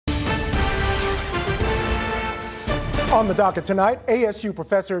On the docket tonight, ASU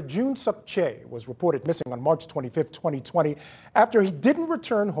professor Junseok Chae was reported missing on March 25, 2020, after he didn't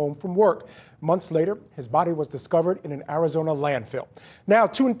return home from work. Months later, his body was discovered in an Arizona landfill. Now,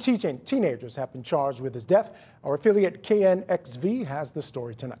 two teenagers have been charged with his death. Our affiliate KNXV has the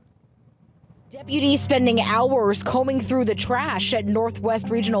story tonight. Deputies spending hours combing through the trash at Northwest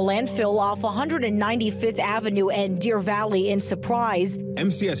Regional Landfill off 195th Avenue and Deer Valley in Surprise.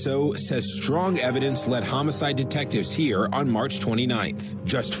 MCSO says strong evidence led homicide detectives here on March 29th,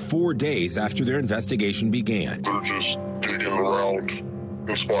 just 4 days after their investigation began. They're just digging around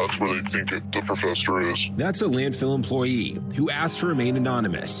the spots where they think the professor is. That's a landfill employee who asked to remain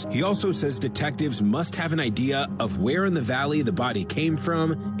anonymous. He also says detectives must have an idea of where in the valley the body came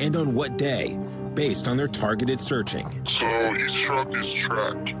from and on what day, based on their targeted searching. So his truck is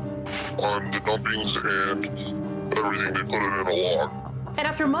tracked on the dumpings and everything. They put it in a log. And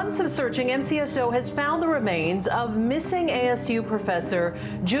after months of searching, MCSO has found the remains of missing ASU professor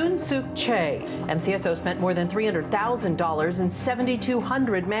Junseok Chae. MCSO spent more than $300,000 and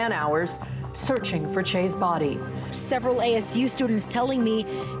 7,200 man-hours searching for Chae's body. Several ASU students telling me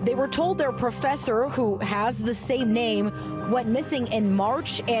they were told their professor, who has the same name, went missing in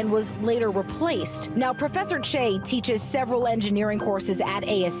March and was later replaced. Now, Professor Chae teaches several engineering courses at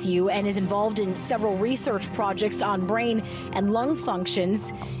ASU and is involved in several research projects on brain and lung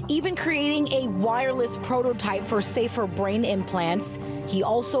functions, even creating a wireless prototype for safer brain implants. He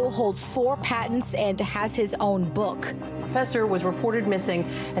also holds 4 patents and has his own book. The professor was reported missing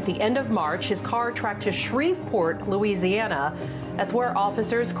at the end of March. His car tracked to Shreveport, Louisiana. That's where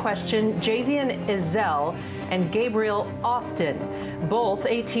officers questioned Javian Ezell and Gabrielle, both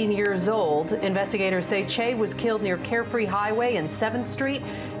 18 years old. Investigators say Chae was killed near Carefree Highway and 7th Street.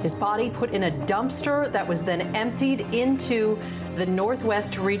 His body put in a dumpster that was then emptied into the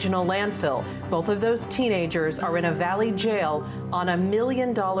Northwest Regional Landfill. Both of those teenagers are in a Valley jail on $1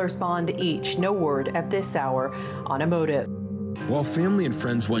 million bond each. No word at this hour on a motive. While family and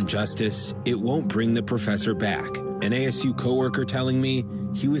friends want justice, it won't bring the professor back. An ASU coworker telling me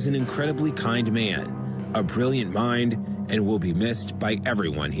he was an incredibly kind man, a brilliant mind, and will be missed by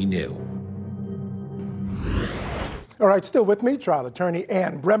everyone he knew. All right, still with me, trial attorney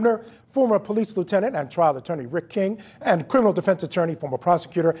Ann Bremner, former police lieutenant and trial attorney Rick King, and criminal defense attorney, former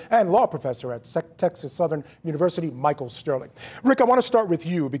prosecutor, and law professor at Texas Southern University, Michael Sterling. Rick, I want to start with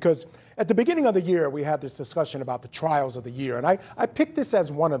you because at the beginning of the year, we had this discussion about the trials of the year, and I picked this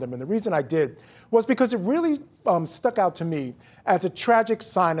as one of them, and the reason I did was because it really stuck out to me as a tragic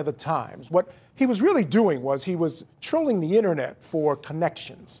sign of the times. What he was really doing was he was trolling the internet for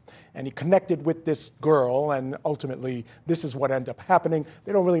connections, and he connected with this girl, and ultimately this is what ended up happening.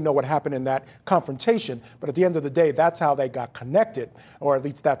 They don't really know what happened in that confrontation, but at the end of the day, that's how they got connected, or at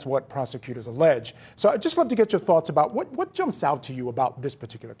least that's what prosecutors allege. So I'd just love to get your thoughts about what jumps out to you about this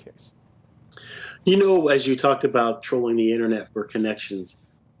particular case. You know, as you talked about trolling the internet for connections,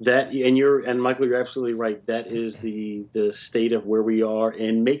 that and Michael, you're absolutely right. That is the state of where we are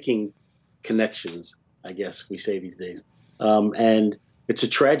in making connections, I guess we say these days. And it's a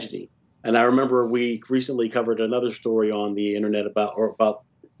tragedy. And I remember we recently covered another story on the internet about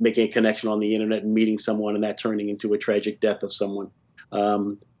making a connection on the internet and meeting someone and that turning into a tragic death of someone.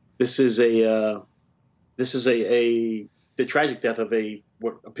 This is the tragic death of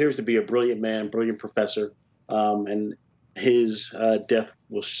what appears to be a brilliant man, brilliant professor, and his death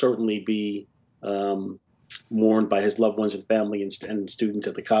will certainly be mourned by his loved ones and family and students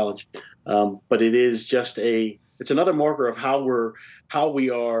at the college. But it is just it's another marker of how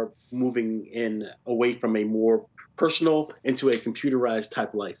we are moving away from a more personal into a computerized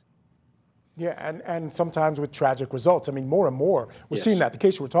type life. Yeah, and sometimes with tragic results. I mean, more and more, we're seeing that. The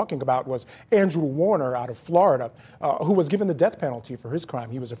case you were talking about was Andrew Warner out of Florida, who was given the death penalty for his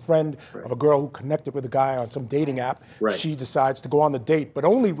crime. He was a friend of a girl who connected with a guy on some dating app. She decides to go on the date, but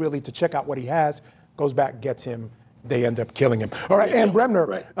only really to check out what he has, goes back, gets him. They end up killing him. All right, Ann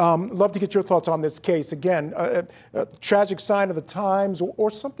Bremner, love to get your thoughts on this case. Again, a tragic sign of the times or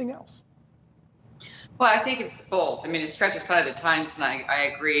something else? Well, I think it's both. I mean, it's tragic sign of the times, and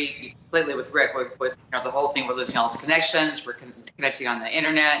I agree completely with Rick with the whole thing. We're losing all these connections. We're connecting on the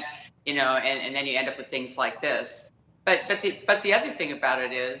internet, and then you end up with things like this. But the other thing about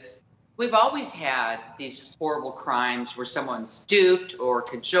it is we've always had these horrible crimes where someone's duped or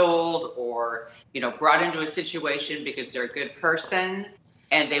cajoled or brought into a situation because they're a good person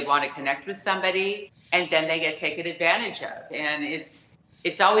and they want to connect with somebody, and then they get taken advantage of, and it's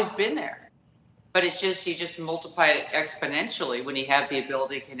always been there. But you just multiply it exponentially when you have the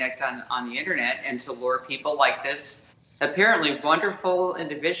ability to connect on the internet and to lure people like this apparently wonderful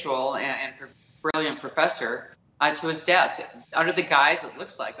individual and brilliant professor to his death under the guise, it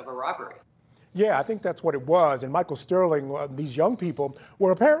looks like, of a robbery. Yeah, I think that's what it was. And Michael Sterling, these young people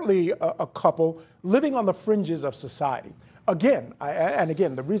were apparently a couple living on the fringes of society. Again,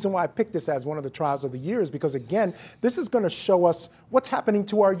 the reason why I picked this as one of the trials of the year is because, again, this is going to show us what's happening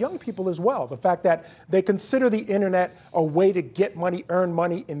to our young people as well. The fact that they consider the internet a way to get money, earn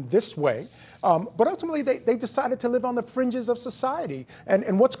money in this way. But ultimately, they decided to live on the fringes of society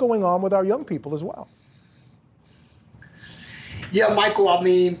and what's going on with our young people as well. Yeah, Michael. I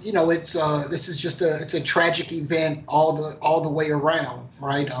mean, you know, it's this is just it's a tragic event all the way around,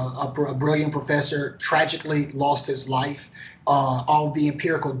 right? A brilliant professor tragically lost his life. All the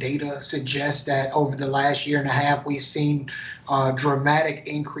empirical data suggests that over the last year and a half, we've seen dramatic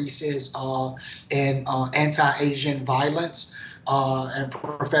increases in anti-Asian violence. And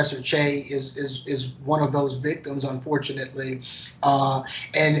Professor Chae is one of those victims, unfortunately.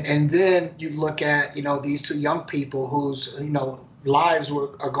 And then you look at, you know, these two young people whose, you know, lives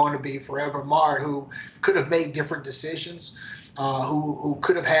are going to be forever marred, who could have made different decisions, who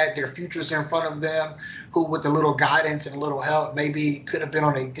could have had their futures in front of them, who with a little guidance and a little help maybe could have been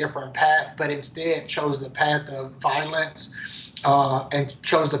on a different path, but instead chose the path of violence and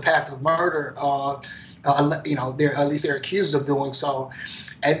chose the path of murder. You know, at least they're accused of doing so.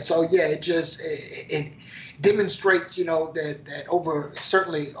 And so, yeah, it demonstrates, you know, that over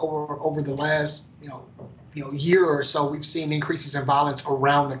the last, year or so, we've seen increases in violence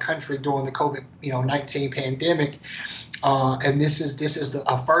around the country during the COVID-19 pandemic. And this is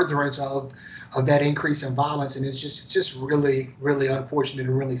a furtherance of that increase in violence. And it's just really, really unfortunate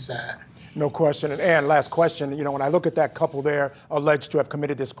and really sad. No question. And last question, you know, when I look at that couple there alleged to have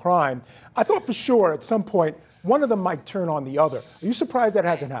committed this crime, I thought for sure at some point one of them might turn on the other. Are you surprised that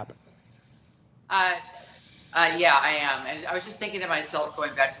hasn't happened? Yeah, I am. And I was just thinking to myself,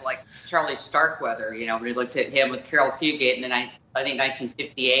 going back to like Charlie Starkweather, you know, we looked at him with Carol Fugate in I think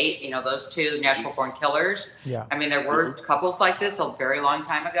 1958, you know, those two natural-born killers. Yeah. I mean, there were couples like this a very long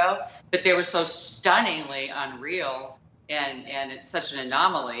time ago, but they were so stunningly unreal. And it's such an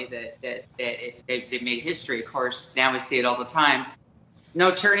anomaly that they made history. Of course, now we see it all the time.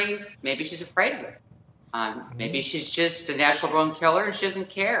 No turning, maybe she's afraid of it. Maybe she's just a natural-born killer and she doesn't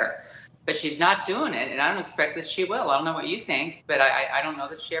care. But she's not doing it, and I don't expect that she will. I don't know what you think, but I don't know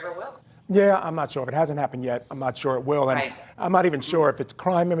that she ever will. Yeah, I'm not sure. If it hasn't happened yet, I'm not sure it will. And right. I'm not even sure if it's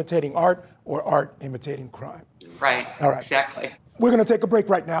crime imitating art or art imitating crime. Right, all right. Exactly. We're going to take a break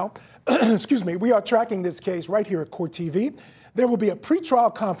right now. Excuse me. We are tracking this case right here at Court TV. There will be a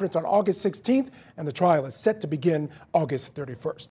pretrial conference on August 16th, and the trial is set to begin August 31st.